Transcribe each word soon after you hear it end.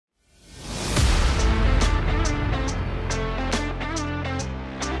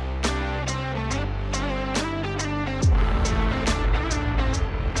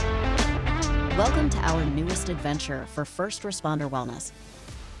adventure for first responder wellness.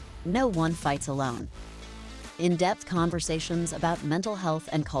 No one fights alone. In-depth conversations about mental health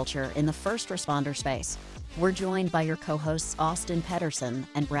and culture in the first responder space. We're joined by your co-hosts Austin Pedersen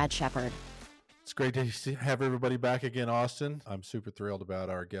and Brad Shepard. It's great to have everybody back again, Austin. I'm super thrilled about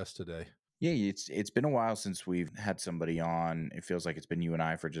our guest today. Yeah, it's been a while since we've had somebody on. It feels like it's been you and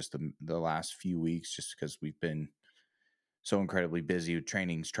I for just the last few weeks, just because we've been so incredibly busy with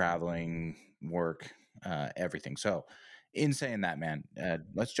trainings, traveling, work, everything. So in saying that, man,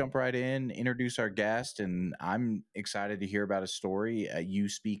 let's jump right in, introduce our guest, and I'm excited to hear about his story. You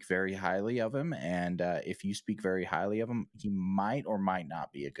speak very highly of him, and if you speak very highly of him, he might or might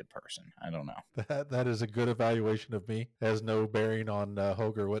not be a good person. I don't know. That is a good evaluation of me. It has no bearing on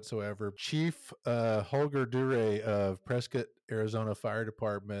Holger whatsoever. Chief Holger Durre of Prescott Arizona Fire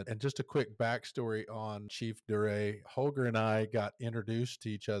Department. And just a quick backstory on Chief Durre. Holger and I got introduced to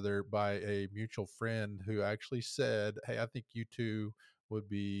each other by a mutual friend who actually said, "Hey, I think you two would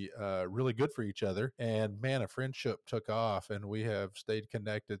be really good for each other." And man, a friendship took off, and we have stayed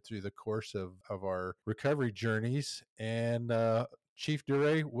connected through the course of our recovery journeys. And Chief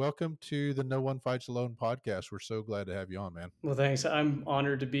Durre, welcome to the No One Fights Alone podcast. We're so glad to have you on, man. Well, thanks. I'm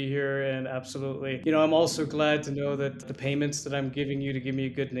honored to be here, and absolutely. I'm also glad to know that the payments that I'm giving you to give me a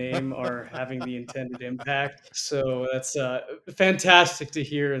good name are having the intended impact. So that's fantastic to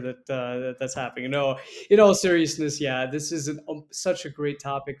hear that's happening. No, in all seriousness, yeah, this is such a great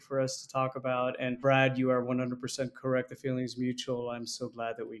topic for us to talk about. And Brad, you are 100% correct. The feeling is mutual. I'm so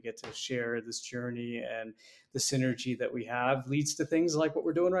glad that we get to share this journey, and the synergy that we have leads to things like what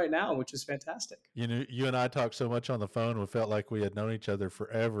we're doing right now, which is fantastic. You and I talked so much on the phone, we felt like we had known each other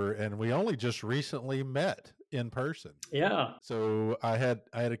forever, and we only just recently met in person. Yeah. So I had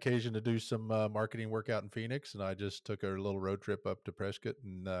occasion to do some marketing work out in Phoenix, and I just took a little road trip up to Prescott,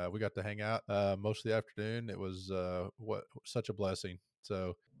 and we got to hang out most of the afternoon. It was such a blessing.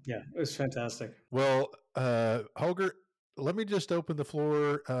 So yeah, it was fantastic. Well, Holger, let me just open the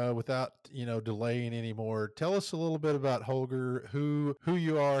floor without delaying anymore. Tell us a little bit about Holger, who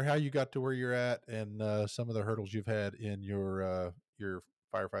you are, how you got to where you're at, and some of the hurdles you've had in your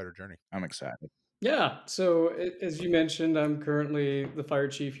firefighter journey. I'm excited. Yeah. So as you mentioned, I'm currently the fire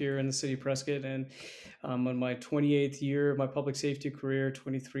chief here in the city of Prescott, and I'm on my 28th year of my public safety career,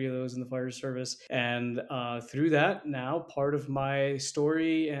 23 of those in the fire service. And through that, now part of my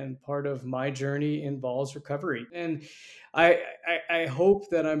story and part of my journey involves recovery. And I hope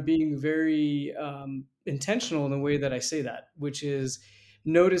that I'm being very intentional in the way that I say that, which is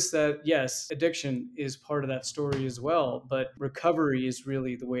notice that yes, addiction is part of that story as well, but recovery is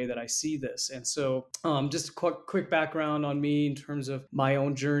really the way that I see this. And so just a quick background on me in terms of my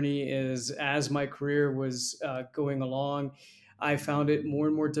own journey is, as my career was going along, I found it more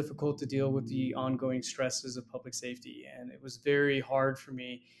and more difficult to deal with the ongoing stresses of public safety, and it was very hard for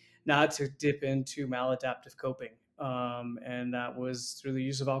me not to dip into maladaptive coping, and that was through the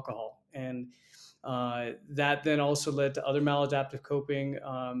use of alcohol. And that then also led to other maladaptive coping,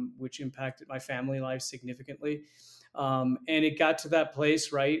 which impacted my family life significantly. And it got to that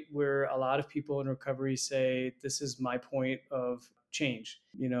place, right, where a lot of people in recovery say, this is my point of change.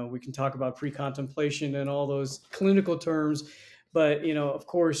 We can talk about pre-contemplation and all those clinical terms, but, of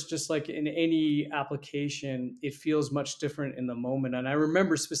course, just like in any application, it feels much different in the moment. And I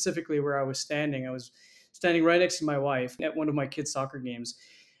remember specifically where I was standing. I was standing right next to my wife at one of my kids' soccer games.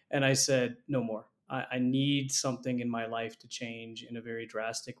 And I said, no more. I need something in my life to change in a very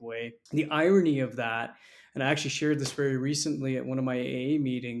drastic way. The irony of that, and I actually shared this very recently at one of my AA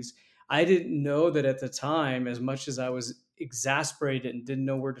meetings, I didn't know that at the time, as much as I was exasperated and didn't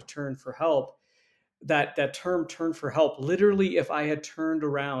know where to turn for help, that term turn for help, literally, if I had turned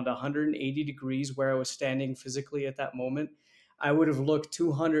around 180 degrees where I was standing physically at that moment, I would have looked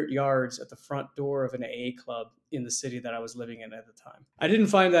 200 yards at the front door of an AA club in the city that I was living in at the time. I didn't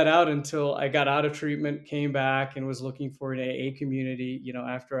find that out until I got out of treatment, came back, and was looking for an AA community,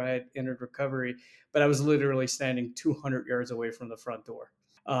 after I had entered recovery. But I was literally standing 200 yards away from the front door.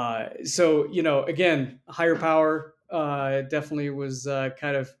 So, again, higher power definitely was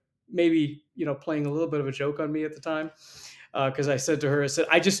kind of maybe, playing a little bit of a joke on me at the time. Because I said to her,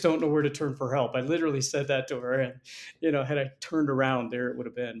 I just don't know where to turn for help. I literally said that to her. And, had I turned around, there it would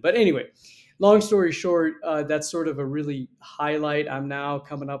have been. But anyway, long story short, that's sort of a really highlight. I'm now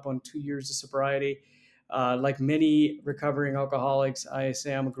coming up on 2 years of sobriety. Like many recovering alcoholics, I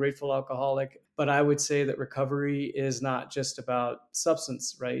say I'm a grateful alcoholic. But I would say that recovery is not just about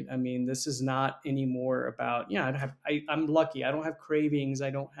substance, right? I mean, this is not anymore about, I'm lucky. I don't have cravings.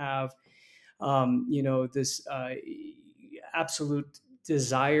 I don't have, this absolute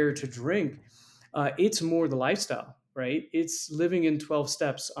desire to drink. It's more the lifestyle, right? It's living in 12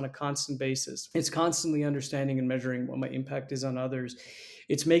 steps on a constant basis. It's constantly understanding and measuring what my impact is on others.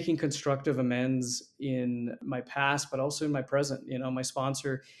 It's making constructive amends in my past, but also in my present. My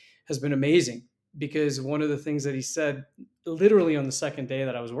sponsor has been amazing, because one of the things that he said literally on the second day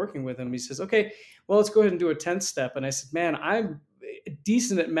that I was working with him, he says, okay, well, let's go ahead and do a 10th step. And I said, man, I'm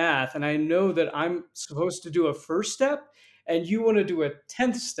decent at math, and I know that I'm supposed to do a first step, and you want to do a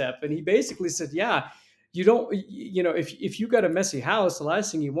 10th step. And he basically said, yeah, you don't, if you got a messy house, the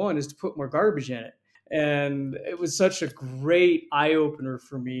last thing you want is to put more garbage in it. And it was such a great eye opener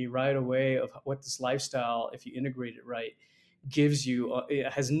for me right away of what this lifestyle, if you integrate it right, gives you.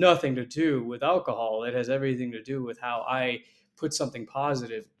 It has nothing to do with alcohol. It has everything to do with how I put something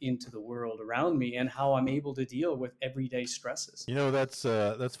positive into the world around me, and how I'm able to deal with everyday stresses.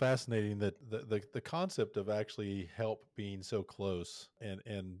 That's fascinating, that the concept of actually help being so close,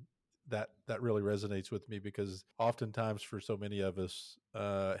 and that really resonates with me, because oftentimes for so many of us,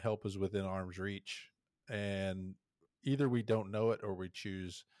 help is within arm's reach, and either we don't know it or we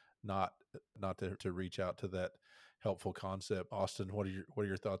choose not to reach out to that helpful concept. Austin, what are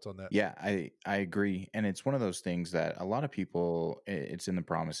your thoughts on that? Yeah, I agree. And it's one of those things that a lot of people, it's in the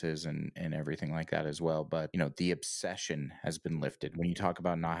promises and everything like that as well. But, the obsession has been lifted when you talk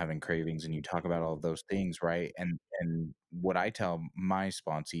about not having cravings and you talk about all of those things, right? And what I tell my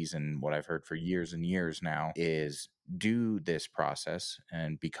sponsees, and what I've heard for years and years now, is do this process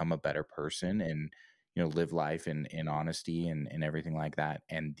and become a better person, and, live life in honesty and everything like that.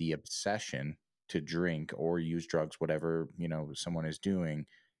 And the obsession to drink or use drugs, whatever, someone is doing,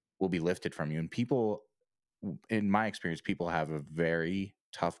 will be lifted from you. And people, in my experience, people have a very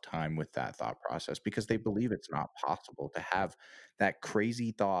tough time with that thought process, because they believe it's not possible to have that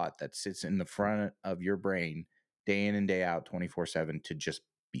crazy thought that sits in the front of your brain day in and day out, 24/7, to just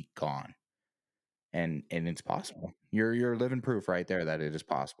be gone. And it's possible. You're living proof right there that it is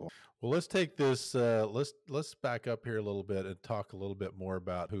possible. Well, let's take this. Let's back up here a little bit and talk a little bit more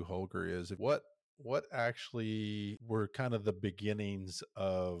about who Holger is. What actually were kind of the beginnings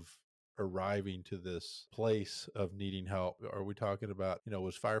of arriving to this place of needing help? Are we talking about,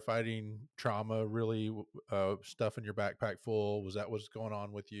 was firefighting trauma really, stuff in your backpack full? Was that what's going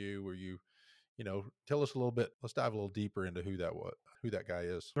on with you? Were you, tell us a little bit. Let's dive a little deeper into who that guy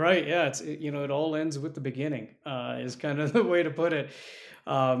is. Right. Yeah. It all ends with the beginning, is kind of the way to put it.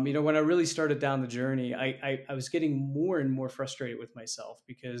 When I really started down the journey, I was getting more and more frustrated with myself,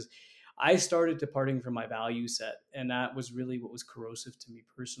 because I started departing from my value set. And that was really what was corrosive to me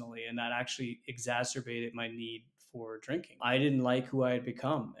personally. And that actually exacerbated my need for drinking. I didn't like who I had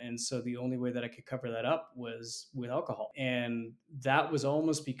become. And so the only way that I could cover that up was with alcohol. And that was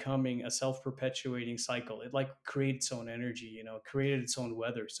almost becoming a self-perpetuating cycle. It like created its own energy, created its own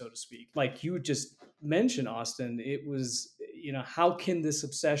weather, so to speak. Like you just mentioned, Austin, it was, how can this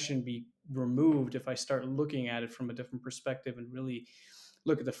obsession be removed if I start looking at it from a different perspective and really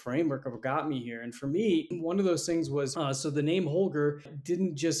look at the framework of what got me here. And for me, one of those things was, so the name Holger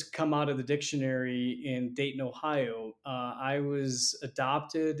didn't just come out of the dictionary in Dayton, Ohio. I was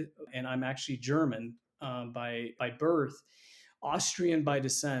adopted, and I'm actually German by birth, Austrian by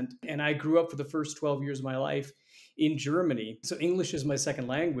descent. And I grew up for the first 12 years of my life in Germany. So English is my second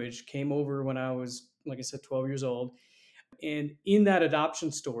language. Came over when I was, like I said, 12 years old. And in that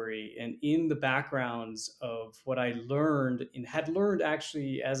adoption story, and in the backgrounds of what I learned, and had learned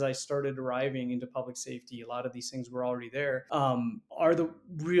actually as I started arriving into public safety, a lot of these things were already there, are the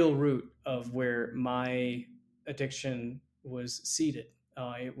real root of where my addiction was seated.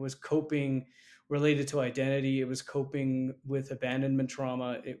 It was coping related to identity. It was coping with abandonment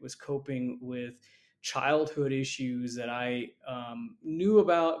trauma. It was coping with childhood issues that I knew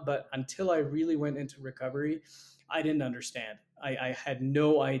about, but until I really went into recovery, I didn't understand. I had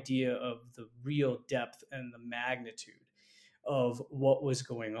no idea of the real depth and the magnitude of what was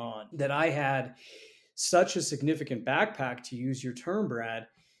going on. That I had such a significant backpack, to use your term, Brad,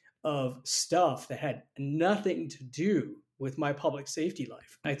 of stuff that had nothing to do with my public safety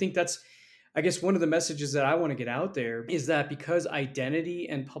life. I think that's, I guess, one of the messages that I want to get out there is that because identity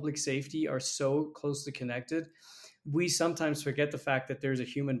and public safety are so closely connected, we sometimes forget the fact that there's a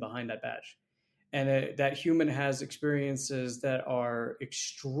human behind that badge. And that human has experiences that are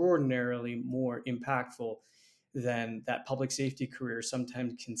extraordinarily more impactful than that public safety career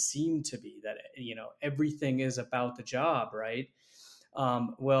sometimes can seem to be. That, everything is about the job, right?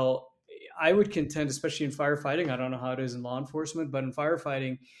 Well, I would contend, especially in firefighting, I don't know how it is in law enforcement, but in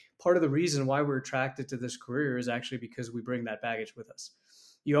firefighting, part of the reason why we're attracted to this career is actually because we bring that baggage with us.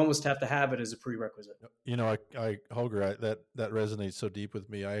 You almost have to have it as a prerequisite. Holger, that resonates so deep with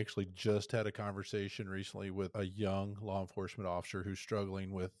me. I actually just had a conversation recently with a young law enforcement officer who's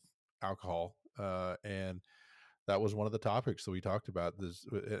struggling with alcohol, and that was one of the topics that we talked about. This,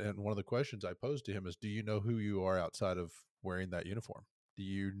 and one of the questions I posed to him is, "Do you know who you are outside of wearing that uniform? Do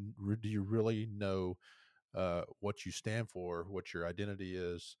you really know what you stand for, what your identity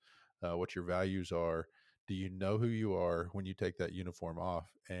is, what your values are? Do you know who you are when you take that uniform off?"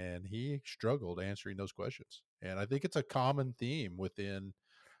 And he struggled answering those questions. And I think it's a common theme within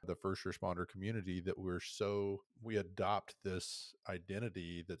the first responder community that we adopt this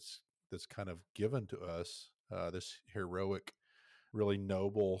identity that's kind of given to us, this heroic, really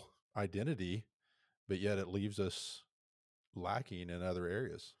noble identity, but yet it leaves us lacking in other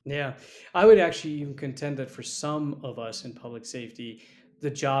areas. Yeah, I would actually even contend that for some of us in public safety, the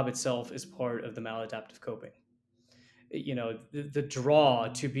job itself is part of the maladaptive coping. The draw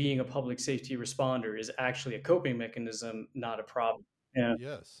to being a public safety responder is actually a coping mechanism, not a problem. Yeah.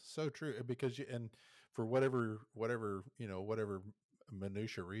 Yes, so true. Because and for whatever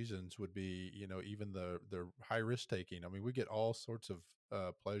minutia reasons would be, even the high risk taking. I mean, we get all sorts of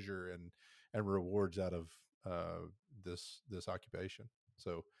pleasure and rewards out of this occupation.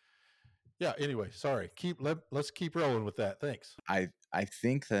 So yeah. Anyway, sorry. Let's keep rolling with that. Thanks. I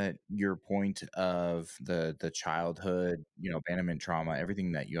think that your point of the childhood, abandonment trauma,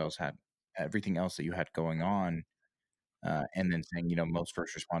 everything else that you had going on, and then saying, most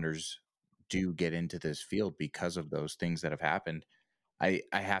first responders do get into this field because of those things that have happened. I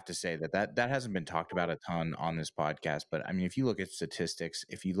have to say that hasn't been talked about a ton on this podcast, but I mean, if you look at statistics,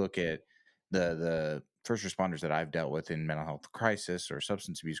 if you look at the first responders that I've dealt with in mental health crisis or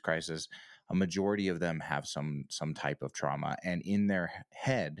substance abuse crisis, a majority of them have some type of trauma, and in their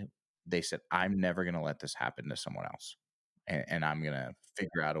head, they said, "I'm never going to let this happen to someone else, and I'm going to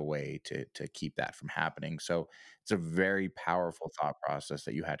figure out a way to keep that from happening." So it's a very powerful thought process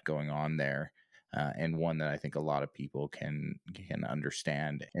that you had going on there, and one that I think a lot of people can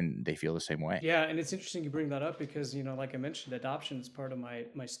understand, and they feel the same way. Yeah, and it's interesting you bring that up because, like I mentioned, adoption is part of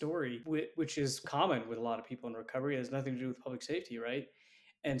my story, which is common with a lot of people in recovery. It has nothing to do with public safety, right?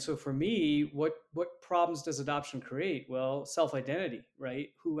 And so for me, what problems does adoption create? Well, self-identity, right?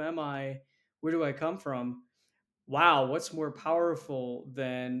 Who am I? Where do I come from? Wow, what's more powerful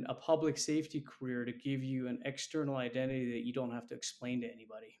than a public safety career to give you an external identity that you don't have to explain to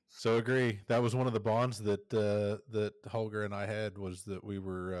anybody? So agree. That was one of the bonds that Holger and I had, was that we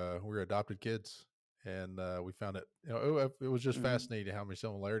were adopted kids, and we found it. It was just Mhm. fascinating how many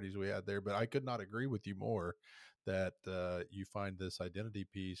similarities we had there. But I could not agree with you more that you find this identity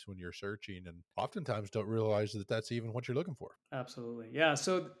piece when you're searching, and oftentimes don't realize that that's even what you're looking for. Absolutely. Yeah.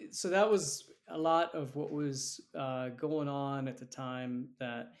 So that was a lot of what was going on at the time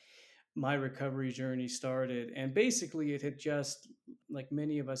that my recovery journey started. And basically, it had just, like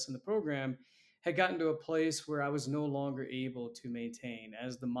many of us in the program, had gotten to a place where I was no longer able to maintain.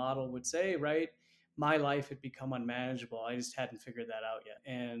 As the model would say, right? My life had become unmanageable. I just hadn't figured that out yet.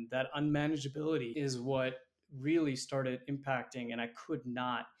 And that unmanageability is what really started impacting, and I could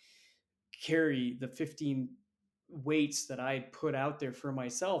not carry the 15 weights that I had put out there for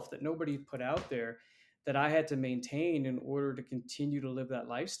myself that nobody put out there, that I had to maintain in order to continue to live that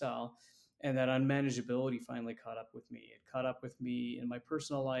lifestyle. And that unmanageability finally caught up with me. It caught up with me in my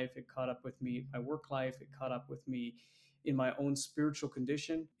personal life. It caught up with me in my work life. It caught up with me in my own spiritual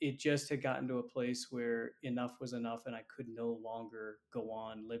condition. It just had gotten to a place where enough was enough and I could no longer go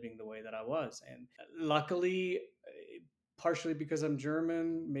on living the way that I was. And luckily, partially because I'm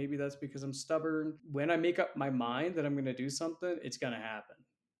German, maybe that's because I'm stubborn. When I make up my mind that I'm going to do something, it's going to happen.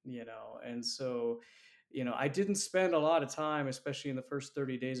 And so, I didn't spend a lot of time, especially in the first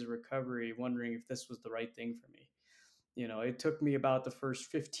 30 days of recovery, wondering if this was the right thing for me. It took me about the first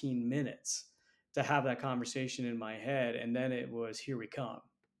 15 minutes to have that conversation in my head, and then it was, here we come.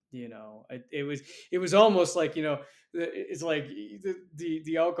 It was almost like, it's like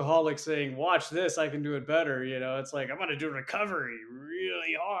the alcoholic saying, watch this, I can do it better. It's like, I'm going to do recovery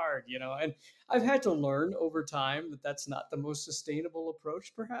really hard. And I've had to learn over time that that's not the most sustainable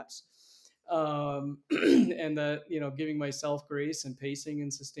approach, perhaps. And that, giving myself grace and pacing and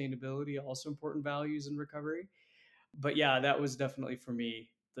sustainability are also important values in recovery. But yeah, that was definitely for me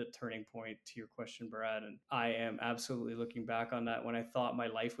the turning point to your question, Brad. And I am absolutely looking back on that. When I thought my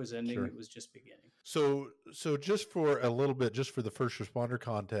life was ending, Sure. it was just beginning. So just for a little bit, just for the first responder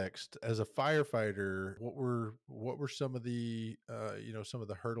context, as a firefighter, what were some of the some of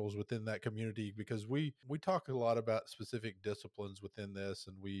the hurdles within that community? Because we talk a lot about specific disciplines within this,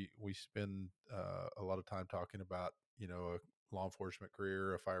 and we spend a lot of time talking about law enforcement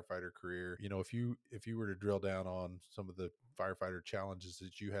career, a firefighter career. If you were to drill down on some of the firefighter challenges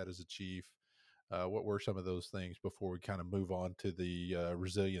that you had as a chief, what were some of those things before we kind of move on to the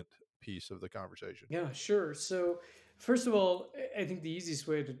resilient piece of the conversation? Yeah, sure. So, first of all, I think the easiest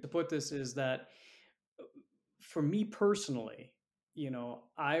way to put this is that for me personally,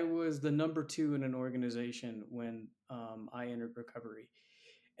 I was the number two in an organization when I entered recovery.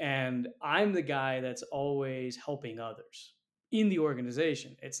 And I'm the guy that's always helping others in the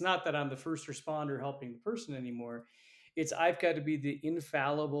organization. It's not that I'm the first responder helping the person anymore. It's I've got to be the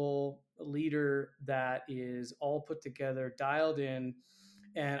infallible leader that is all put together, dialed in,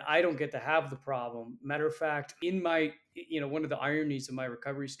 and I don't get to have the problem. Matter of fact, in my, one of the ironies of my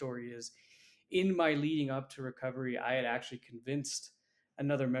recovery story is in my leading up to recovery, I had actually convinced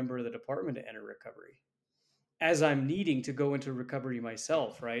another member of the department to enter recovery as I'm needing to go into recovery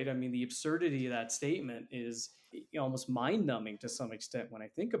myself, right? I mean, the absurdity of that statement is almost mind numbing to some extent when I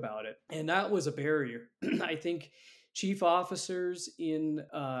think about it. And that was a barrier. I think chief officers in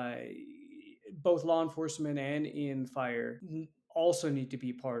both law enforcement and in fire also need to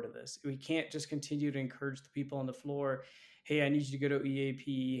be part of this. We can't just continue to encourage the people on the floor. Hey, I need you to go to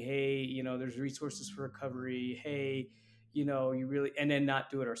EAP. Hey, there's resources for recovery. Hey, you really, and then not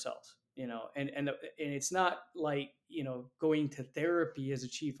do it ourselves. And it's not like going to therapy as a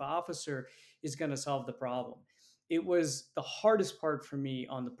chief officer is going to solve the problem. It was the hardest part for me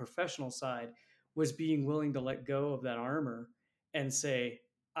on the professional side was being willing to let go of that armor and say,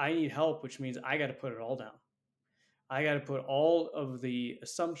 I need help, which means I got to put it all down. I got to put all of the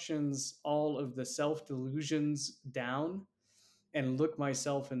assumptions, all of the self delusions down and look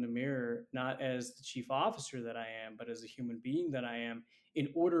myself in the mirror, not as the chief officer that I am, but as a human being that I am, in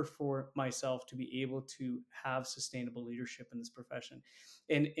order for myself to be able to have sustainable leadership in this profession.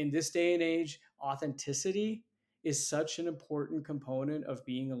 And in this day and age, authenticity is such an important component of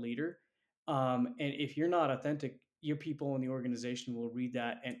being a leader. And if you're not authentic, your people in the organization will read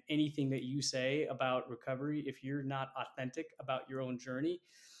that. And anything that you say about recovery, if you're not authentic about your own journey,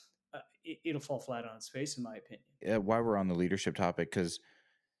 it'll fall flat on its face, in my opinion. While we're on the leadership topic, because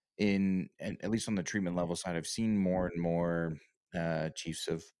and at least on the treatment level side, I've seen more and more chiefs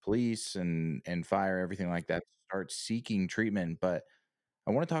of police and fire, everything like that, start seeking treatment. But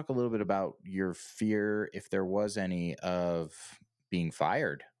I want to talk a little bit about your fear, if there was any, of being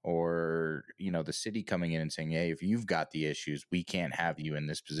fired, or the city coming in and saying, hey, if you've got the issues, we can't have you in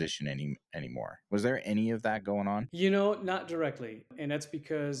this position anymore. Was there any of that going on? Not directly. And that's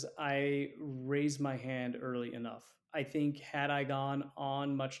because I raised my hand early enough. I think had I gone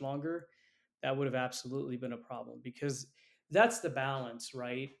on much longer, that would have absolutely been a problem, because that's the balance,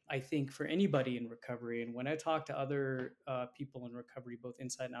 right? I think for anybody in recovery, and when I talk to other people in recovery, both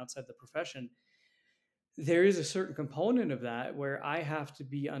inside and outside the profession, there is a certain component of that where I have to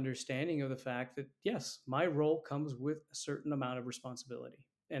be understanding of the fact that, yes, my role comes with a certain amount of responsibility.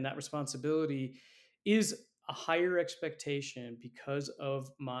 And that responsibility is a higher expectation because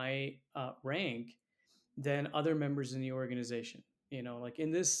of my rank than other members in the organization. Like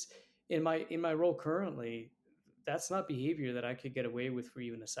in my role currently, that's not behavior that I could get away with for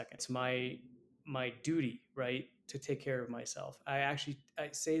even a second. It's my duty, right, to take care of myself. I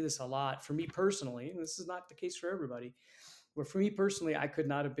say this a lot. For me personally, and this is not the case for everybody, but for me personally, I could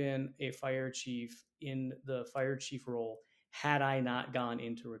not have been a fire chief in the fire chief role had I not gone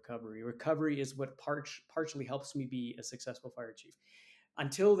into recovery. Recovery is what partially helps me be a successful fire chief.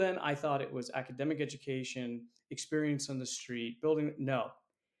 Until then, I thought it was academic education, experience on the street, building. No,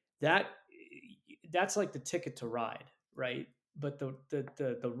 that that's like the ticket to ride, right? But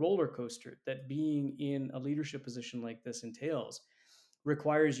the roller coaster that being in a leadership position like this entails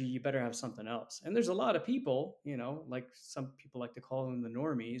requires you better have something else. And there's a lot of people, like some people like to call them the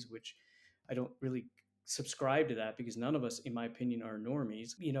normies, which I don't really subscribe to that, because none of us, in my opinion, are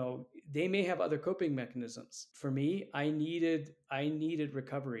normies. They may have other coping mechanisms. For me, I needed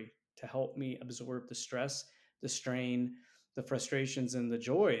recovery to help me absorb the stress, the strain, the frustrations, and the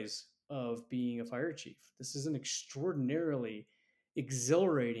joys of being a fire chief. This is an extraordinarily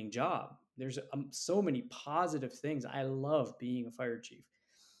exhilarating job. There's so many positive things. I love being a fire chief,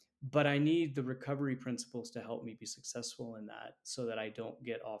 but I need the recovery principles to help me be successful in that so that I don't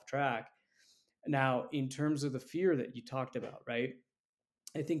get off track. Now, in terms of the fear that you talked about, right?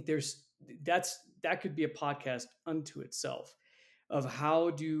 I think that could be a podcast unto itself, of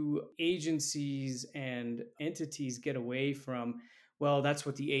how do agencies and entities get away from, well, that's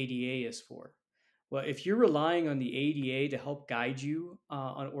what the ADA is for. Well, if you're relying on the ADA to help guide you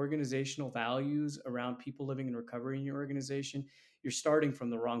on organizational values around people living in recovery in your organization, you're starting from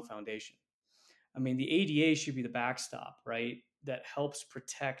the wrong foundation. I mean, the ADA should be the backstop, right? That helps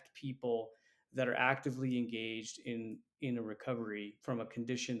protect people that are actively engaged in a recovery from a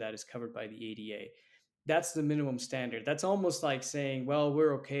condition that is covered by the ADA. That's the minimum standard. That's almost like saying, well,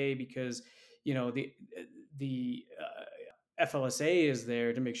 we're okay because the FLSA is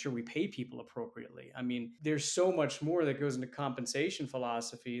there to make sure we pay people appropriately. I mean, there's so much more that goes into compensation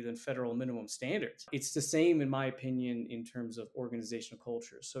philosophy than federal minimum standards. It's the same, in my opinion, in terms of organizational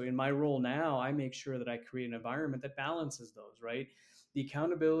culture. So in my role now, I make sure that I create an environment that balances those, right? The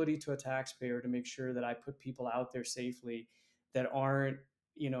accountability to a taxpayer to make sure that I put people out there safely that aren't,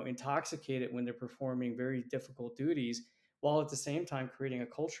 intoxicated when they're performing very difficult duties, while at the same time creating a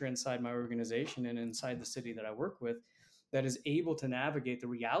culture inside my organization and inside the city that I work with that is able to navigate the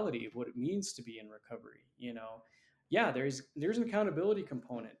reality of what it means to be in recovery. Yeah, there's an accountability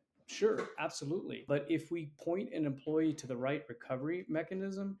component. Sure, absolutely. But if we point an employee to the right recovery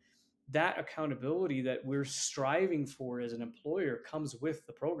mechanism, that accountability that we're striving for as an employer comes with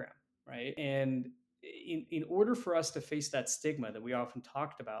the program, right? And in order for us to face that stigma that we often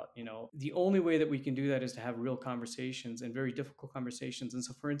talked about, the only way that we can do that is to have real conversations and very difficult conversations. And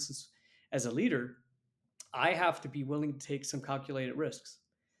so, for instance, as a leader, I have to be willing to take some calculated risks.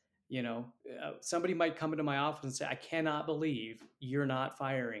 Somebody might come into my office and say, I cannot believe you're not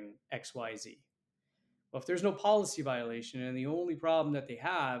firing XYZ. Well, if there's no policy violation and the only problem that they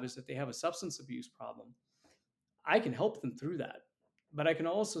have is that they have a substance abuse problem, I can help them through that. But I can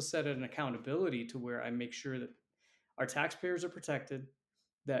also set an accountability to where I make sure that our taxpayers are protected,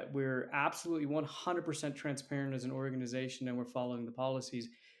 that we're absolutely 100% transparent as an organization and we're following the policies,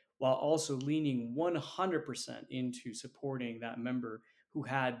 while also leaning 100% into supporting that member who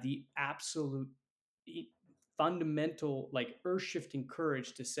had the absolute fundamental, like earth shifting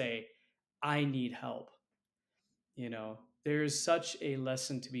courage to say, I need help. There's such a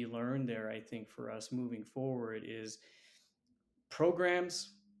lesson to be learned there, I think, for us moving forward is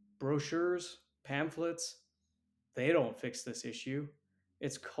programs, brochures, pamphlets, they don't fix this issue.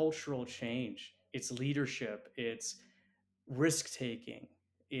 It's cultural change, it's leadership, it's risk taking,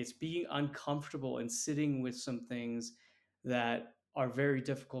 it's being uncomfortable and sitting with some things that are very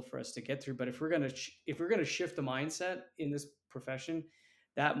difficult for us to get through. But if we're gonna shift the mindset in this profession,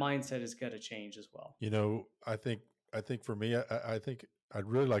 that mindset has got to change as well. I think for me, I think I'd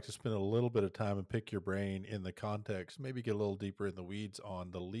really like to spend a little bit of time and pick your brain in the context, maybe get a little deeper in the weeds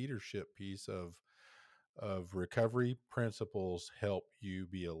on the leadership piece of recovery principles help you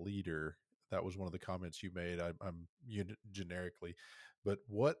be a leader. That was one of the comments you made. I'm generically, but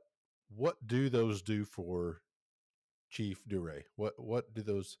what do those do for Chief Durre? What do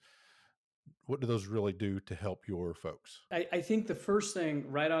those really do to help your folks? I think the first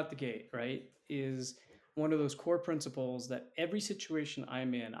thing right out the gate, right, is one of those core principles that every situation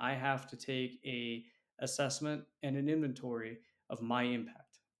I'm in, I have to take a assessment and an inventory of my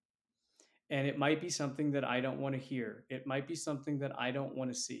impact. And it might be something that I don't want to hear. It might be something that I don't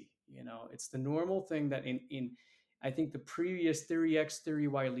want to see. It's the normal thing that in I think the previous Theory X, Theory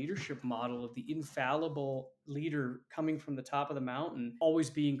Y leadership model of the infallible leader coming from the top of the mountain, always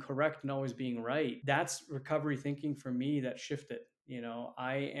being correct and always being right. That's recovery thinking for me that shifted.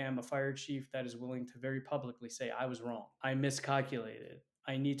 I am a fire chief that is willing to very publicly say, I was wrong. I miscalculated.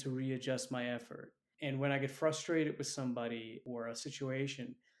 I need to readjust my effort. And when I get frustrated with somebody or a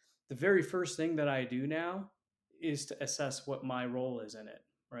situation, the very first thing that I do now is to assess what my role is in it,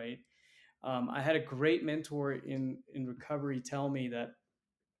 right? I had a great mentor in recovery tell me that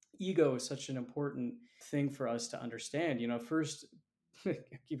ego is such an important thing for us to understand. First,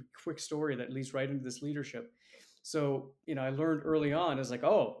 give a quick story that leads right into this leadership. So, I learned early on is like,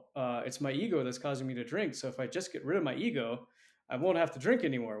 it's my ego that's causing me to drink. So if I just get rid of my ego, I won't have to drink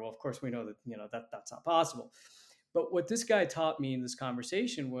anymore. Well, of course, we know that that's not possible. But what this guy taught me in this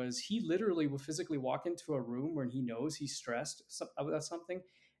conversation was he literally will physically walk into a room where he knows he's stressed about something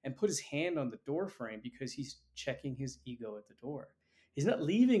and put his hand on the door frame because he's checking his ego at the door. He's not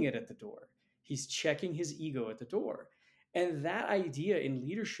leaving it at the door. He's checking his ego at the door. And that idea in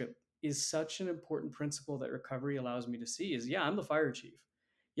leadership is such an important principle that recovery allows me to see is, yeah, I'm the fire chief.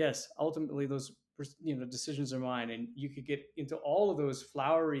 Yes, ultimately those decisions are mine. And you could get into all of those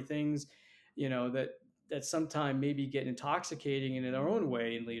flowery things, that sometimes maybe get intoxicating in their own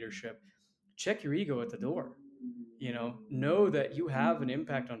way in leadership. Check your ego at the door. Know that you have an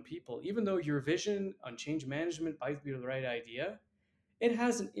impact on people. Even though your vision on change management might be the right idea, it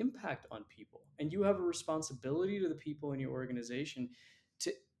has an impact on people. And you have a responsibility to the people in your organization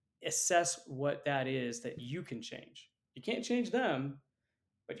to assess what that is that you can change. You can't change them,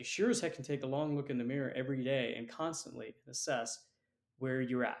 but you sure as heck can take a long look in the mirror every day and constantly assess where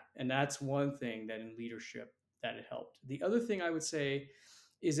you're at. And that's one thing that in leadership that it helped. The other thing I would say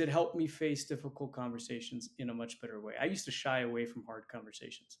is it helped me face difficult conversations in a much better way. I used to shy away from hard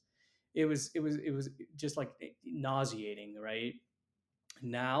conversations. It was just like nauseating, right?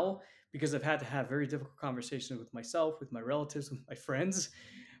 Now, because I've had to have very difficult conversations with myself, with my relatives, with my friends,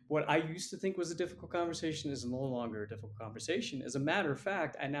 what I used to think was a difficult conversation is no longer a difficult conversation. As a matter of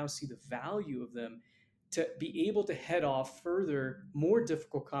fact, I now see the value of them to be able to head off further, more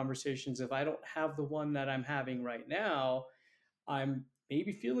difficult conversations. If I don't have the one that I'm having right now, I'm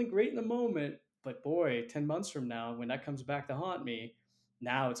maybe feeling great in the moment, but boy, 10 months from now, when that comes back to haunt me,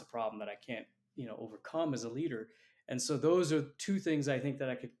 now it's a problem that I can't, overcome as a leader. And so those are two things I think that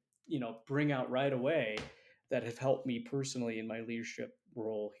I could, bring out right away that have helped me personally in my leadership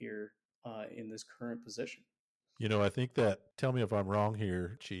role here in this current position. I think that, tell me if I'm wrong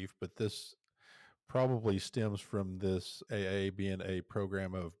here, Chief, but this probably stems from this AA being a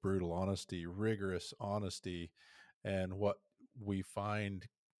program of brutal honesty, rigorous honesty. And what we find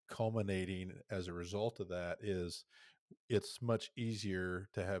culminating as a result of that is it's much easier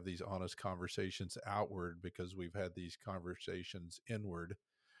to have these honest conversations outward because we've had these conversations inward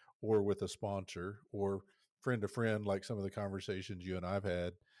or with a sponsor or friend to friend, like some of the conversations you and I've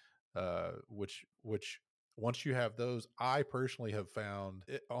had, which once you have those, I personally have found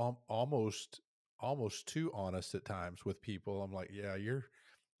it almost too honest at times with people. I'm like, yeah,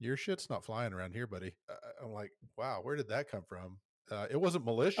 your shit's not flying around here, buddy. I'm like, wow, where did that come from? It wasn't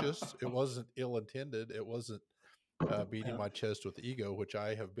malicious. It wasn't ill intended. It wasn't beating Yeah. my chest with ego, which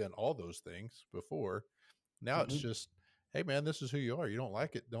I have been all those things before. Now it's Mm-hmm. just, hey man, this is who you are. You don't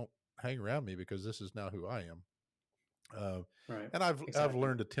like it, don't hang around me because this is now who I am. Uh, Right. and I've Exactly.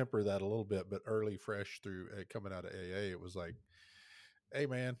 learned to temper that a little bit, but early, fresh through coming out of AA, it was like, hey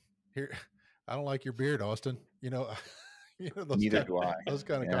man, here, I don't like your beard, Austin. Those Neither kind do I. those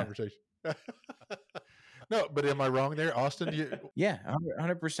kind of Yeah. conversations. No, but am I wrong there, Austin? Yeah,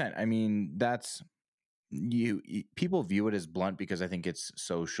 100%. I mean, that's people view it as blunt because I think it's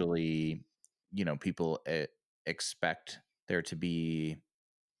socially, people expect there to be,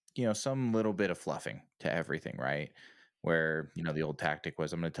 some little bit of fluffing to everything, right? Where, the old tactic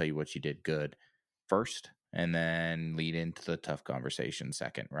was, I'm going to tell you what you did good first and then lead into the tough conversation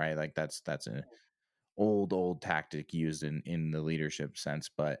second, right? Like that's an old tactic used in the leadership sense.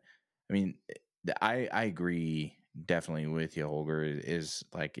 But I mean, I agree definitely with you, Holger. Is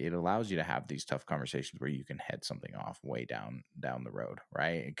like it allows you to have these tough conversations where you can head something off way down the road,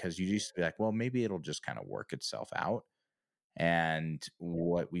 right? Because you used to be like, well, maybe it'll just kind of work itself out. And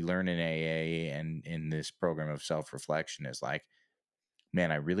what we learn in AA and in this program of self reflection is like,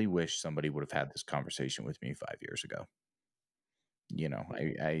 man, I really wish somebody would have had this conversation with me 5 years ago. Yeah.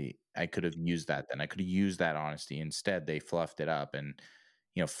 I could have used that then. I could have used that honesty. Instead, they fluffed it up and,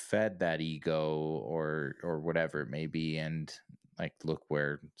 fed that ego or whatever it may be. And like, look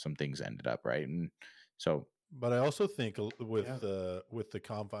where some things ended up, right? And so, But I also think Yeah. with the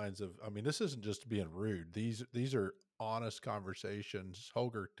confines of, I mean, this isn't just being rude. These are honest conversations.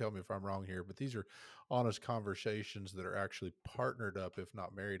 Holger, tell me if I'm wrong here, but these are honest conversations that are actually partnered up, if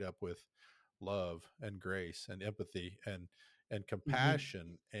not married up, with love and grace and empathy and Mm-hmm.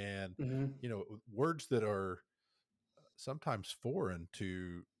 compassion and Mm-hmm. words that are sometimes foreign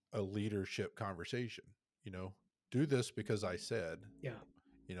to a leadership conversation. You know, do this because I said, Yeah.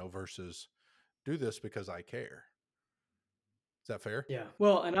 versus do this because I care. Is that fair? Yeah.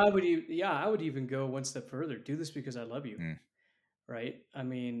 Well, and I would even go one step further. Do this because I love you. mm, Right. I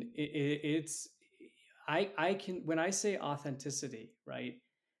mean, it's I can when I say authenticity, right?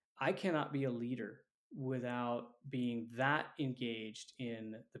 I cannot be a leader without being that engaged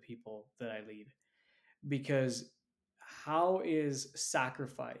in the people that I lead, because how is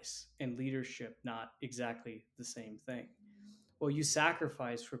sacrifice and leadership not exactly the same thing? Well, you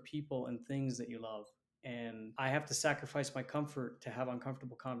sacrifice for people and things that you love. And I have to sacrifice my comfort to have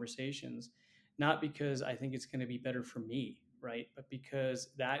uncomfortable conversations, not because I think it's going to be better for me, right? But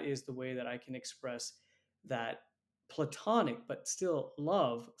because that is the way that I can express that platonic, but still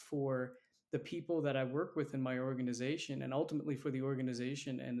love for the people that I work with in my organization and ultimately for the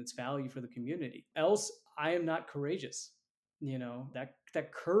organization and its value for the community. Else, I am not courageous.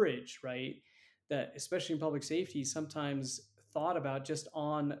 That courage, right? That especially in public safety sometimes thought about just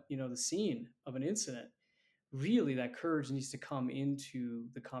on the scene of an incident. Really, that courage needs to come into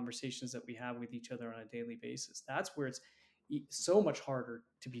the conversations that we have with each other on a daily basis. That's where it's so much harder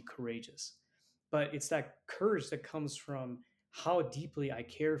to be courageous, but it's that courage that comes from how deeply I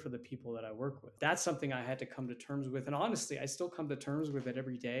care for the people that I work with. That's something I had to come to terms with, and honestly I still come to terms with it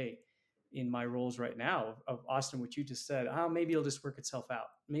every day, in my roles right now of Austin, what you just said, oh, maybe it'll just work itself out.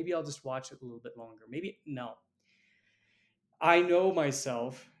 Maybe I'll just watch it a little bit longer. Maybe no. I know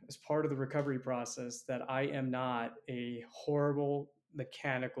myself as part of the recovery process that I am not a horrible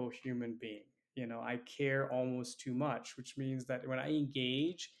mechanical human being. I care almost too much, which means that when I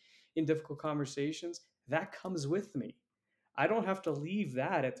engage in difficult conversations, that comes with me. I don't have to leave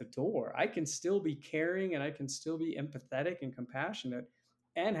that at the door. I can still be caring and I can still be empathetic and compassionate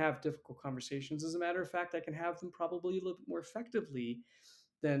and have difficult conversations. As a matter of fact, I can have them probably a little bit more effectively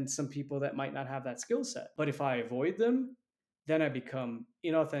than some people that might not have that skill set. But if I avoid them, then I become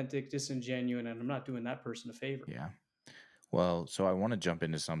inauthentic, disingenuous, and I'm not doing that person a favor. Yeah. Well, so I want to jump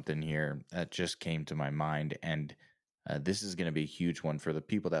into something here that just came to my mind, and this is going to be a huge one for the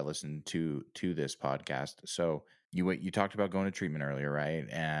people that listen to this podcast. So you talked about going to treatment earlier, right?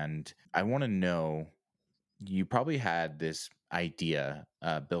 And I want to know, you probably had this idea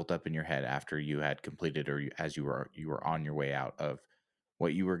built up in your head after you had completed, or as you were on your way out, of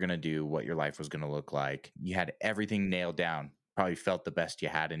what you were going to do, what your life was going to look like. You had everything nailed down. Probably felt the best you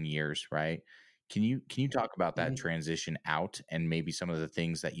had in years, right? Can you talk about that Mm-hmm. transition out, and maybe some of the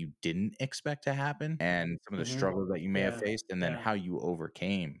things that you didn't expect to happen, and some of the Mm-hmm. struggles that you may have Yeah. faced, and then Yeah. how you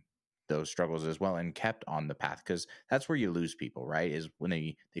overcame those struggles as well and kept on the path? Because that's where you lose people, right? Is when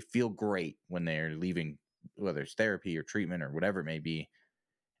they feel great when they're leaving, whether it's therapy or treatment or whatever it may be,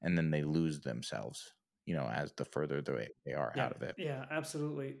 and then they lose themselves, as the further they are Yeah, out of it. yeah,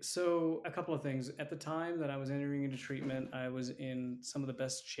 absolutely. So, a couple of things. At the time that I was entering into treatment, I was in some of the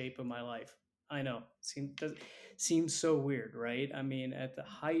best shape of my life. I know, seems so weird, right? I mean, at the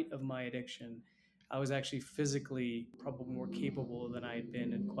height of my addiction, I was actually physically probably more capable than I had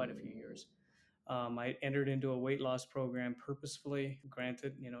been in quite a few years. I entered into a weight loss program purposefully.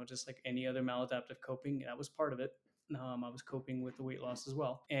 Granted, just like any other maladaptive coping, that was part of it. I was coping with the weight loss as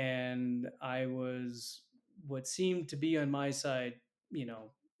well, and I was what seemed to be on my side, you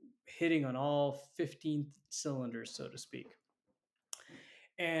know, hitting on all 15 cylinders, so to speak.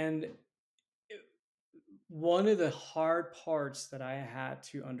 And one of the hard parts that I had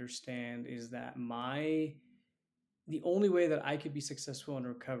to understand is that the only way that I could be successful in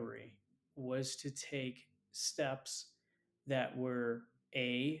recovery was to take steps that were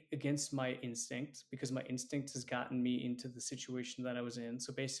against my instinct, because my instinct has gotten me into the situation that I was in.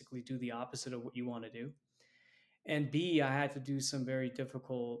 So basically do the opposite of what you want to do. And B, I had to do some very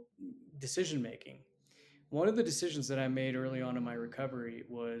difficult decision making. One of the decisions that I made early on in my recovery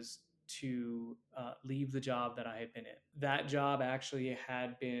was to leave the job that I had been in. That job actually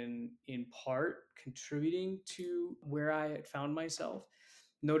had been in part contributing to where I had found myself.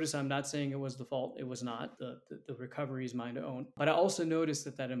 Notice I'm not saying it was the fault. It was not. The recovery is mine to own. But I also noticed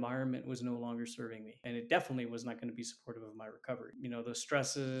that that environment was no longer serving me. And it definitely was not going to be supportive of my recovery. The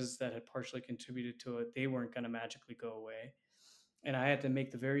stresses that had partially contributed to it, they weren't going to magically go away. And I had to make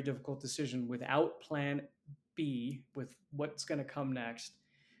the very difficult decision without plan B, with what's going to come next,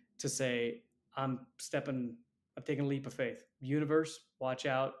 to say, I'm taking a leap of faith. Universe, watch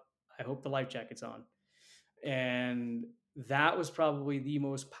out. I hope the life jacket's on. And that was probably the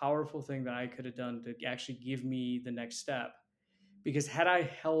most powerful thing that I could have done to actually give me the next step. Because had I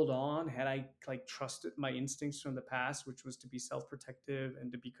held on, had I trusted my instincts from the past, which was to be self-protective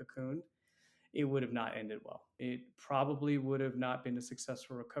and to be cocooned, it would have not ended well. It probably would have not been a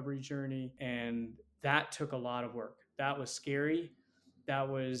successful recovery journey. And that took a lot of work. That was scary. That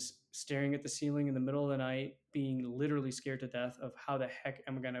was staring at the ceiling in the middle of the night, being literally scared to death of how the heck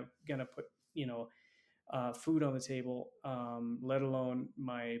am I gonna put food on the table, let alone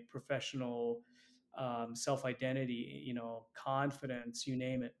my professional self identity, confidence, you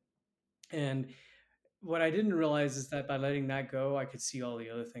name it. And what I didn't realize is that by letting that go, I could see all the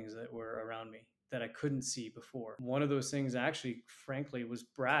other things that were around me that I couldn't see before. One of those things, actually, frankly, was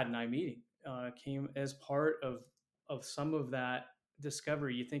Brad and I meeting. Came as part of some of that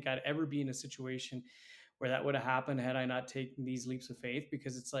discovery. You think I'd ever be in a situation where that would have happened had I not taken these leaps of faith?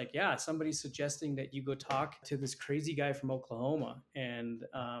 Because it's like, yeah, somebody's suggesting that you go talk to this crazy guy from Oklahoma, and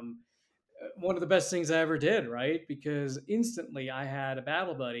one of the best things I ever did, right? Because instantly I had a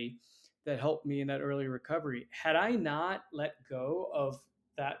battle buddy that helped me in that early recovery. Had I not let go of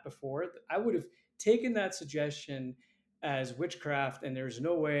that before, I would have taken that suggestion as witchcraft, and there's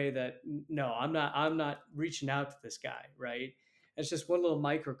no way that, no, I'm not reaching out to this guy, right? It's just one little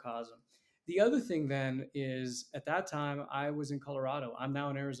microcosm. The other thing then is, at that time I was in Colorado. I'm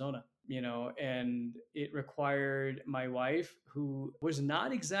now in Arizona, and it required my wife, who was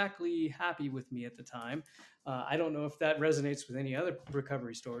not exactly happy with me at the time. I don't know if that resonates with any other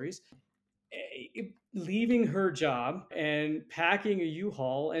recovery stories. leaving her job and packing a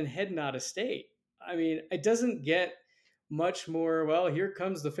U-Haul and heading out of state. I mean, it doesn't get much more, well, here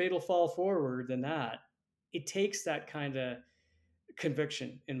comes the fatal fall forward than that. It takes that kind of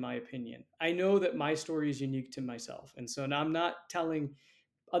conviction, in my opinion. I know that my story is unique to myself. And so now I'm not telling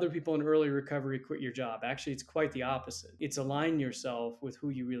other people in early recovery quit your job. Actually, it's quite the opposite. It's align yourself with who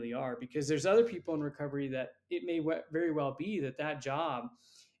you really are, because there's other people in recovery that it may very well be that that job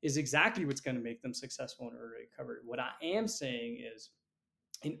is exactly what's going to make them successful in early recovery. What I am saying is,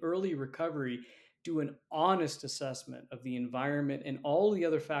 in early recovery, do an honest assessment of the environment and all the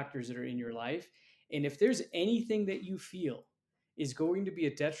other factors that are in your life. And if there's anything that you feel is going to be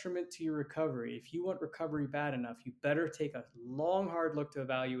a detriment to your recovery, if you want recovery bad enough, you better take a long, hard look to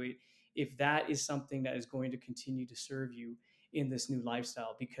evaluate if that is something that is going to continue to serve you in this new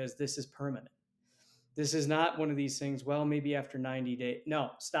lifestyle, because this is permanent. This is not one of these things, well, maybe after 90 days.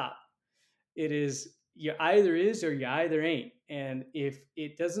 No, stop. It is, you either is or you either ain't. And if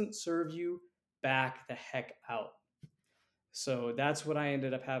it doesn't serve you, back the heck out. So that's what I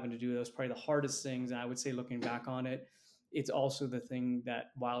ended up having to do. That was probably the hardest things. And I would say, looking back on it, it's also the thing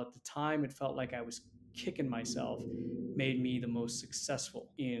that, while at the time it felt like I was kicking myself, made me the most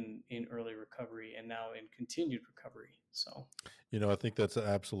successful in early recovery and now in continued recovery. So, I think that's an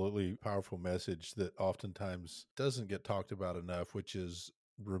absolutely powerful message that oftentimes doesn't get talked about enough, which is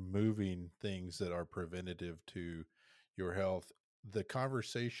removing things that are preventative to your health. The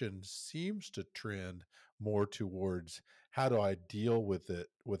conversation seems to trend more towards how do I deal with it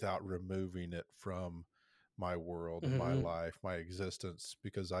without removing it from my world and my mm-hmm. life, my existence,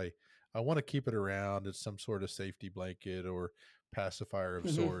 because I want to keep it around as some sort of safety blanket or pacifier of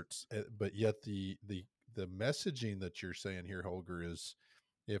Mm-hmm. sorts. But yet the messaging that you're saying here, Holger, is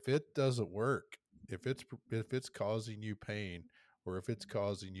if it doesn't work, if it's causing you pain, or if it's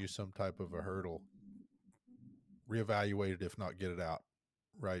causing you some type of a hurdle, reevaluate it, if not get it out.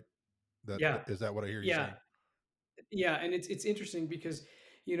 Right? Yeah. Is that what I hear you Yeah. saying? Yeah, and it's interesting because,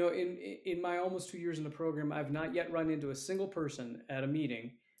 in my almost 2 years in the program, I've not yet run into a single person at a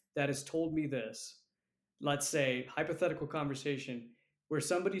meeting that has told me this. Let's say hypothetical conversation where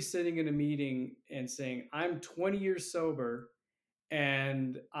somebody's sitting in a meeting and saying, "I'm 20 years sober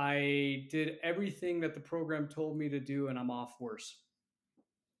and I did everything that the program told me to do and I'm off worse."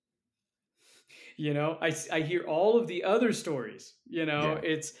 I hear all of the other stories. Yeah.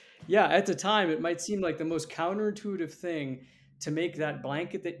 It's, yeah, at the time it might seem like the most counterintuitive thing to make that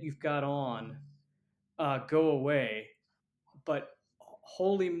blanket that you've got on go away, but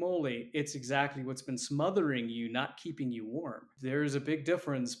holy moly, it's exactly what's been smothering you, not keeping you warm. There's a big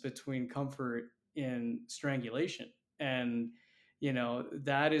difference between comfort and strangulation. And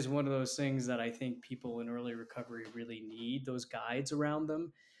that is one of those things that I think people in early recovery really need, those guides around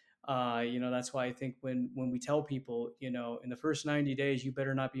them. That's why I think when we tell people, in the first 90 days, you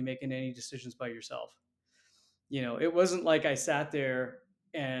better not be making any decisions by yourself. It wasn't like I sat there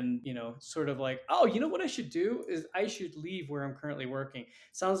and, sort of like, oh, you know what I should do is I should leave where I'm currently working.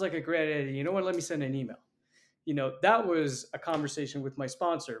 Sounds like a great idea. You know what? Let me send an email. That was a conversation with my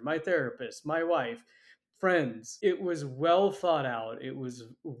sponsor, my therapist, my wife, friends. It was well thought out. It was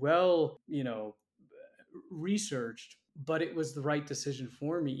well, researched, but it was the right decision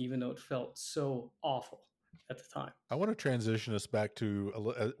for me, even though it felt so awful at the time. I want to transition us back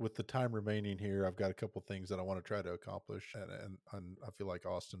to with the time remaining here. I've got a couple things that I want to try to accomplish, and I feel like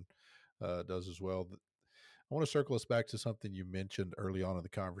Austin does as well. I want to circle us back to something you mentioned early on in the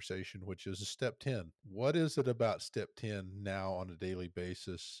conversation, which is step 10. What is it about step 10 now on a daily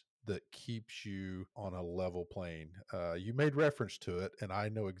basis that keeps you on a level plane? You made reference to it, and I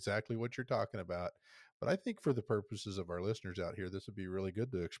know exactly what you're talking about. But I think for the purposes of our listeners out here, this would be really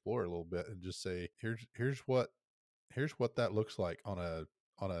good to explore a little bit and just say, here's what that looks like on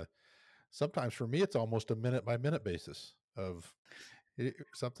a sometimes for me it's almost a minute by minute basis of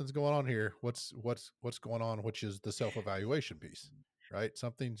something's going on here. What's going on, which is the self-evaluation piece, right?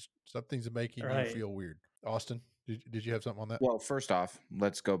 Something's making you Right. feel weird. Austin, did you have something on that? Well, first off,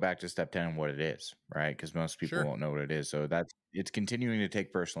 let's go back to step 10 and what it is, right? Because most people Sure. won't know what it is. So it's continuing to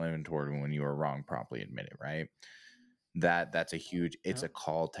take personal inventory when you are wrong, promptly admit it, right? That's a huge, it's Yeah. a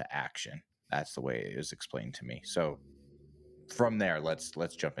call to action. That's the way it is explained to me. So from there, let's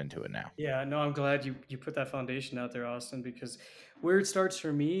jump into it now. Yeah, no, I'm glad you put that foundation out there, Austin, because where it starts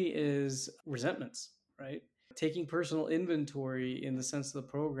for me is resentments, right? Taking personal inventory in the sense of the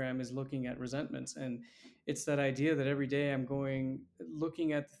program is looking at resentments. And it's that idea that every day I'm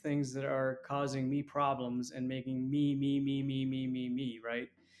looking at the things that are causing me problems and making me, right?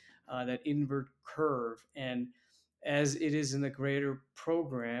 That invert curve. And as it is in the greater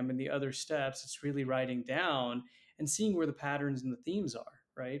program and the other steps. It's really writing down and seeing where the patterns and the themes are,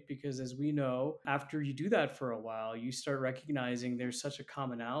 right? Because as we know, after you do that for a while, you start recognizing there's such a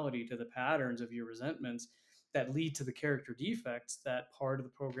commonality to the patterns of your resentments that lead to the character defects that part of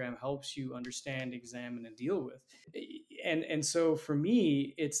the program helps you understand, examine, and deal with. And so for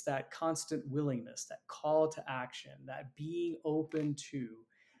me, it's that constant willingness, that call to action, that being open to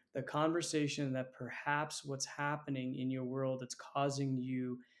the conversation that perhaps what's happening in your world that's causing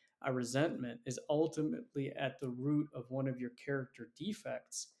you a resentment is ultimately at the root of one of your character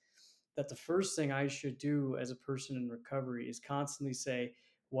defects. That the first thing I should do as a person in recovery is constantly say,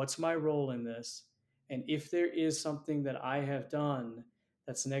 what's my role in this? And if there is something that I have done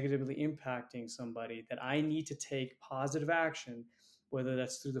that's negatively impacting somebody, that I need to take positive action, whether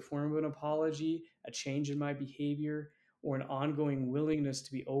that's through the form of an apology, a change in my behavior, or an ongoing willingness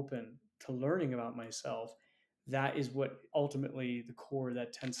to be open to learning about myself, that is what ultimately the core of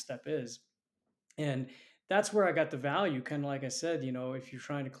that 10th step is. And that's where I got the value. Kind of like I said, if you're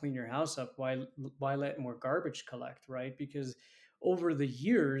trying to clean your house up, why let more garbage collect, right? Because over the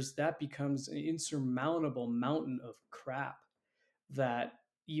years, that becomes an insurmountable mountain of crap that,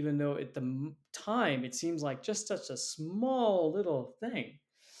 even though at the time it seems like just such a small little thing.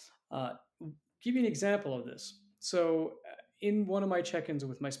 uh, Give you an example of this. So, in one of my check-ins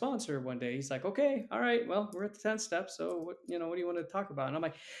with my sponsor one day, he's like, "Okay, all right, well, we're at the 10th step. So, what do you want to talk about?" And I'm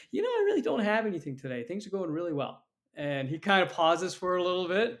like, "I really don't have anything today. Things are going really well." And he kind of pauses for a little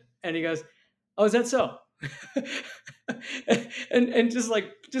bit, and he goes, "Oh, is that so?" And just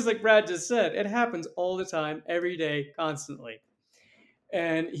like Brad just said, it happens all the time, every day, constantly.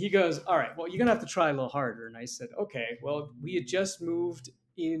 And he goes, "All right, well, you're going to have to try a little harder." And I said, "Okay, well, we had just moved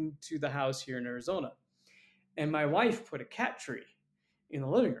into the house here in Arizona, and my wife put a cat tree in the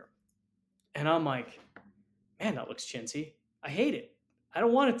living room." And I'm like, "Man, that looks chintzy. I hate it. I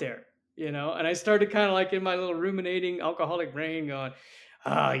don't want it there." And I started kind of like in my little ruminating alcoholic brain going,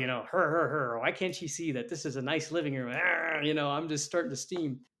 her. Why can't she see that this is a nice living room? I'm just starting to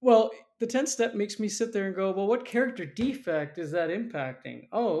steam. Well, the 10th step makes me sit there and go, well, what character defect is that impacting?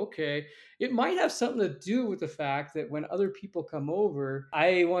 Oh, okay. It might have something to do with the fact that when other people come over,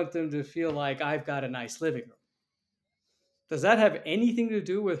 I want them to feel like I've got a nice living room. Does that have anything to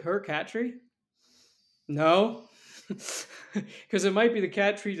do with her cat tree? No. Because it might be the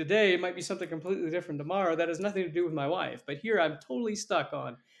cat tree today, it might be something completely different tomorrow that has nothing to do with my wife. But here I'm totally stuck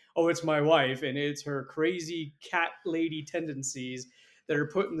on, oh, it's my wife and it's her crazy cat lady tendencies that are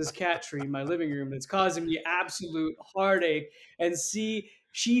putting this cat tree in my living room that's causing me absolute heartache. And see,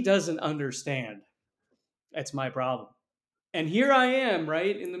 she doesn't understand. That's my problem. And here I am,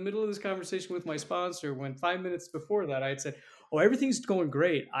 right in the middle of this conversation with my sponsor, when 5 minutes before that I had said, "Oh, everything's going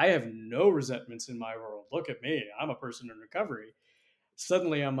great. I have no resentments in my world. Look at me. I'm a person in recovery."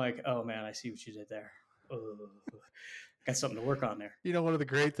 Suddenly I'm like, "Oh man, I see what you did there. Oh, got something to work on there." One of the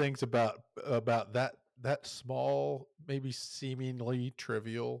great things about that small, maybe seemingly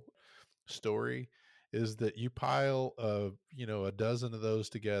trivial story is that you pile a dozen of those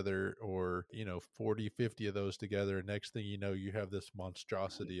together, or 40, 50 of those together, and next thing you know, you have this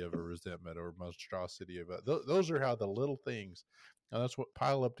monstrosity of a resentment, or monstrosity of those are how the little things, and that's what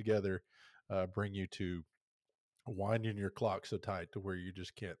pile up together, bring you to winding your clock so tight to where you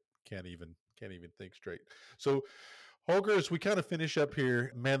just can't even think straight. So, Holger, as we kind of finish up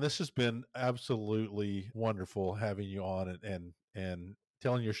here, man, this has been absolutely wonderful having you on, and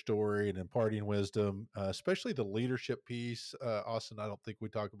telling your story and imparting wisdom, especially the leadership piece. Austin, I don't think we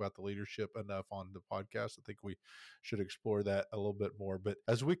talk about the leadership enough on the podcast. I think we should explore that a little bit more. But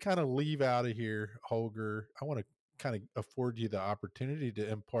as we kind of leave out of here, Holger, I want to kind of afford you the opportunity to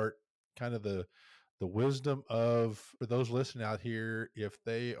impart kind of the wisdom of, for those listening out here, if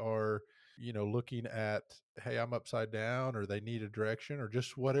they are looking at, hey, I'm upside down, or they need a direction, or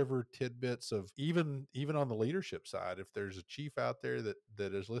just whatever tidbits of, even on the leadership side, if there's a chief out there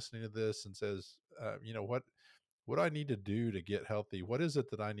that is listening to this and says, what do I need to do to get healthy? What is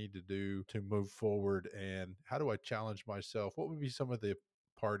it that I need to do to move forward? And how do I challenge myself? What would be some of the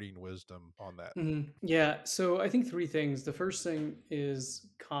parting wisdom on that? Yeah. So I think three things. The first thing is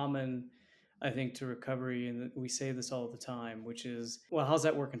common, I think, to recovery, and we say this all the time, which is, well, how's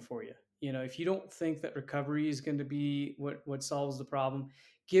that working for you? If you don't think that recovery is going to be what solves the problem,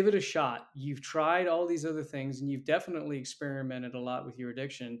 give it a shot. You've tried all these other things, and you've definitely experimented a lot with your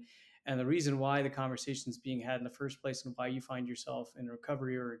addiction. And the reason why the conversation is being had in the first place, and why you find yourself in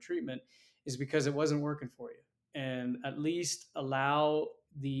recovery or a treatment, is because it wasn't working for you. And at least allow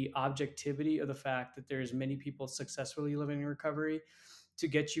the objectivity of the fact that there's many people successfully living in recovery to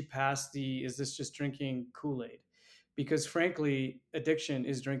get you past the, is this just drinking Kool-Aid? because frankly, addiction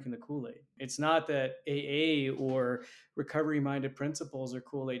is drinking the Kool-Aid. It's not that AA or recovery minded principles are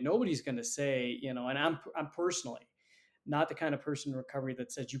Kool-Aid. Nobody's going to say, and I'm personally not the kind of person in recovery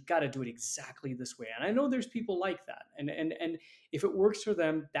that says you've got to do it exactly this way. And I know there's people like that. And if it works for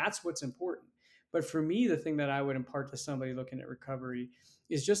them, that's what's important. But for me, the thing that I would impart to somebody looking at recovery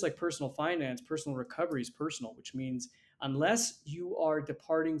is just like personal finance, personal recovery is personal, which means unless you are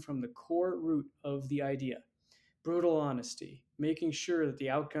departing from the core root of the idea, brutal honesty, making sure that the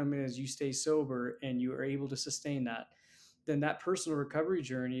outcome is you stay sober and you are able to sustain that, then that personal recovery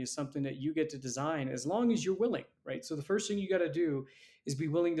journey is something that you get to design as long as you're willing, right? So the first thing you got to do is be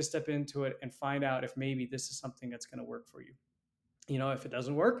willing to step into it and find out if maybe this is something that's going to work for you. If it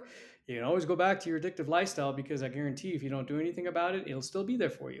doesn't work, you can always go back to your addictive lifestyle, because I guarantee if you don't do anything about it, it'll still be there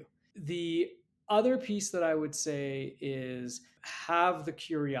for you. The other piece that I would say is have the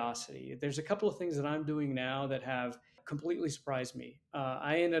curiosity. There's a couple of things that I'm doing now that have completely surprised me.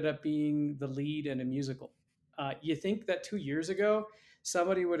 I ended up being the lead in a musical. You think that 2 years ago,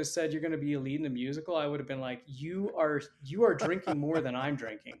 somebody would have said you're going to be a lead in a musical? I would have been like, you are drinking more than I'm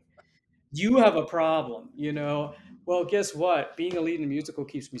drinking. You have a problem. Well, guess what? Being a lead in a musical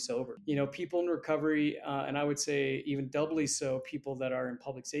keeps me sober. People in recovery, and I would say even doubly so, people that are in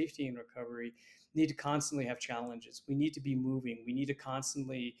public safety in recovery need to constantly have challenges. We need to be moving. We need to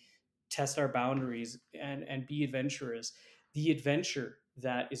constantly test our boundaries and be adventurous. The adventure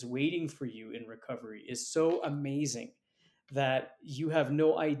that is waiting for you in recovery is so amazing that you have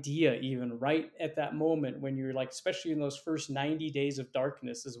no idea, even right at that moment when you're like, especially in those first 90 days of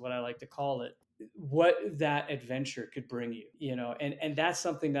darkness is what I like to call it, what that adventure could bring you. And that's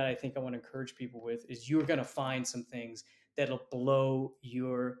something that I think I want to encourage people with, is you're going to find some things that'll blow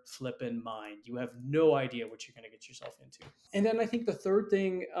your flippin' mind. You have no idea what you're going to get yourself into. And then I think the third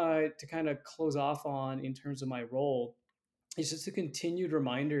thing to kind of close off on in terms of my role is just a continued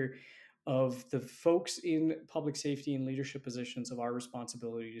reminder of the folks in public safety and leadership positions of our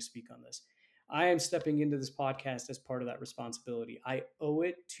responsibility to speak on this. I am stepping into this podcast as part of that responsibility. I owe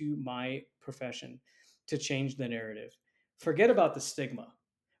it to my profession to change the narrative. Forget about the stigma.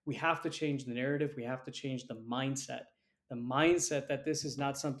 We have to change the narrative. We have to change the mindset. The mindset that this is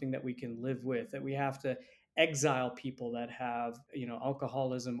not something that we can live with, that we have to exile people that have,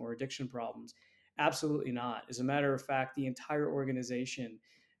 alcoholism or addiction problems. Absolutely not. As a matter of fact, the entire organization,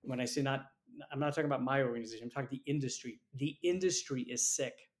 when I say not, I'm not talking about my organization, I'm talking the industry. The industry is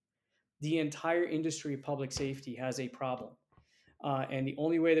sick. The entire industry of public safety has a problem. And the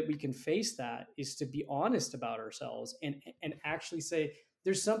only way that we can face that is to be honest about ourselves and actually say,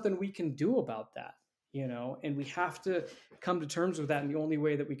 there's something we can do about that. And we have to come to terms with that. And the only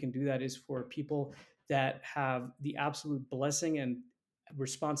way that we can do that is for people that have the absolute blessing and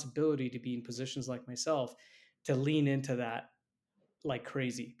responsibility to be in positions like myself to lean into that like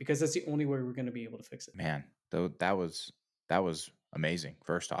crazy, because that's the only way we're going to be able to fix it. Man, though that was amazing.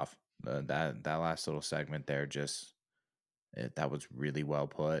 First off, that last little segment there, that was really well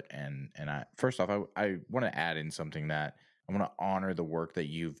put. And I first off, I want to add in something that I want to honor the work that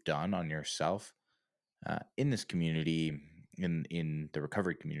you've done on yourself in this community, in the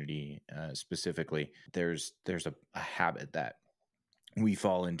recovery community specifically. There's a habit that we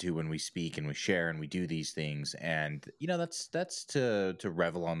fall into when we speak and we share and we do these things, and that's to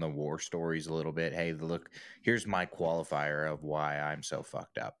revel on the war stories a little bit. Hey, look, here's my qualifier of why I'm so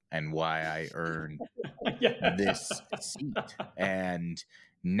fucked up and why I earned this seat, and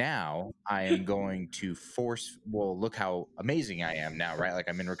now I am going to look how amazing I am now, right? Like,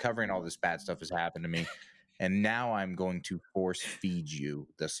 I'm in recovery and all this bad stuff has happened to me, and now I'm going to force feed you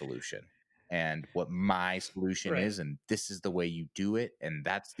the solution and what my solution Right. is, and this is the way you do it, and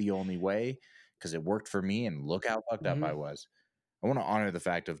that's the only way, because it worked for me, and look how fucked up I was. I want to honor the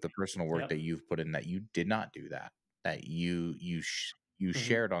fact of the personal work Yep. that you've put in, that you did not do that, that you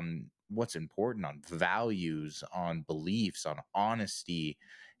shared on what's important, on values, on beliefs, on honesty,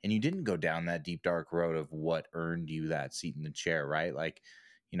 and you didn't go down that deep dark road of what earned you that seat in the chair, right? Like,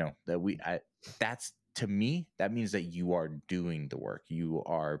 that's, to me, that means that you are doing the work, you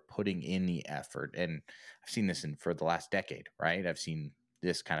are putting in the effort. And I've seen this for the last decade, right? I've seen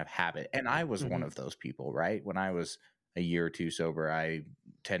this kind of habit, and I was one of those people, right? When I was a year or two sober, I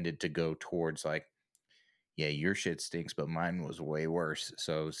tended to go towards like, yeah, your shit stinks, but mine was way worse.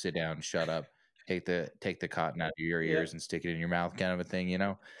 So sit down, shut up, take the cotton out of your Yeah. ears and stick it in your mouth, kind of a thing.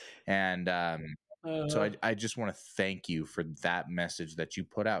 And so I just want to thank you for that message that you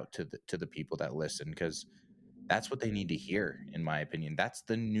put out to the people that listen, because that's what they need to hear, in my opinion. That's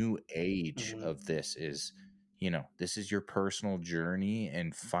the new age of this is, this is your personal journey,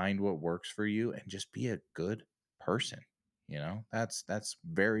 and find what works for you and just be a good person. You know, that's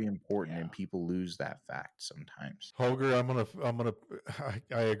very important, Yeah. and people lose that fact sometimes. Holger,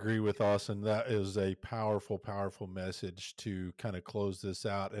 I agree with Austin. That is a powerful, powerful message to kind of close this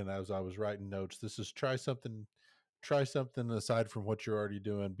out. And as I was writing notes, this is try something aside from what you're already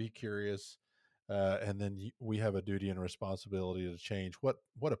doing. Be curious, and then we have a duty and responsibility to change. What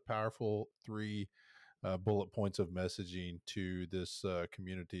a powerful three bullet points of messaging to this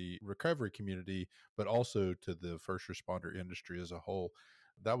community, recovery community, but also to the first responder industry as a whole.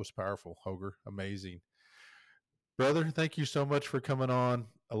 That was powerful, Holger. Amazing. Brother, thank you so much for coming on.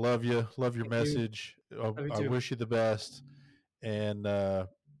 I love you. Love your Thank you. message. Love you I too. wish you the best, and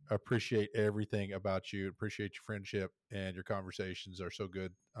appreciate everything about you. Appreciate your friendship, and your conversations are so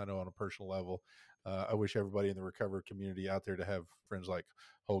good. I know on a personal level. I wish everybody in the recovery community out there to have friends like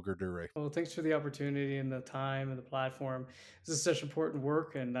Holger Durre. Well, thanks for the opportunity and the time and the platform. This is such important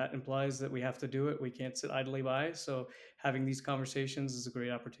work, and that implies that we have to do it. We can't sit idly by. So, having these conversations is a great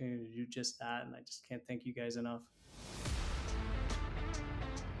opportunity to do just that. And I just can't thank you guys enough.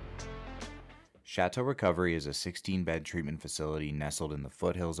 Chateau Recovery is a 16-bed treatment facility nestled in the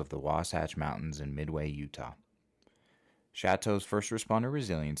foothills of the Wasatch Mountains in Midway, Utah. Chateau's First Responder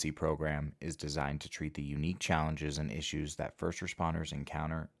Resiliency Program is designed to treat the unique challenges and issues that first responders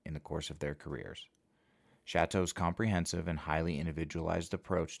encounter in the course of their careers. Chateau's comprehensive and highly individualized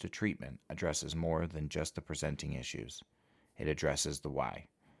approach to treatment addresses more than just the presenting issues. It addresses the why.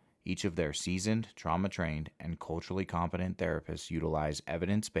 Each of their seasoned, trauma-trained, and culturally competent therapists utilize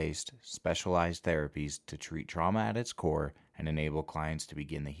evidence-based, specialized therapies to treat trauma at its core and enable clients to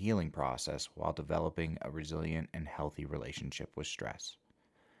begin the healing process while developing a resilient and healthy relationship with stress.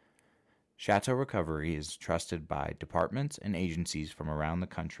 Chateau Recovery is trusted by departments and agencies from around the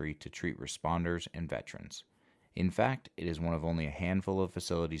country to treat responders and veterans. In fact, it is one of only a handful of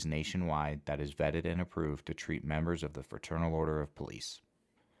facilities nationwide that is vetted and approved to treat members of the Fraternal Order of Police.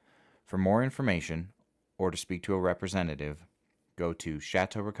 For more information or to speak to a representative, go to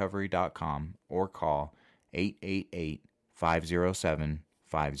chateaurecovery.com or call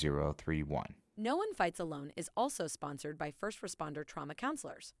 888-507-5031. No One Fights Alone is also sponsored by First Responder Trauma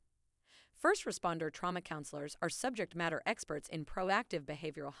Counselors. First Responder Trauma Counselors are subject matter experts in proactive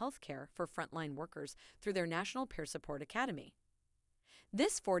behavioral health care for frontline workers through their National Peer Support Academy.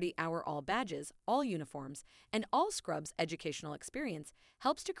 This 40-hour all badges, all uniforms, and all scrubs educational experience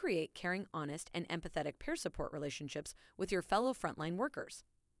helps to create caring, honest, and empathetic peer support relationships with your fellow frontline workers.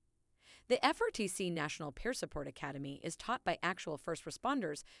 The FRTC National Peer Support Academy is taught by actual first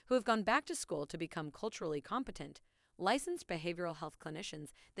responders who have gone back to school to become culturally competent, licensed behavioral health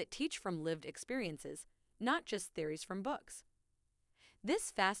clinicians that teach from lived experiences, not just theories from books.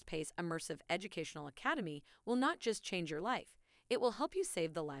 This fast-paced, immersive educational academy will not just change your life, it will help you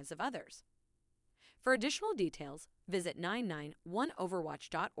save the lives of others. For additional details, visit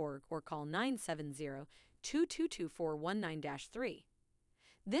 991overwatch.org or call 970-222-419-3.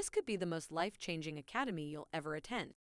 This could be the most life-changing academy you'll ever attend.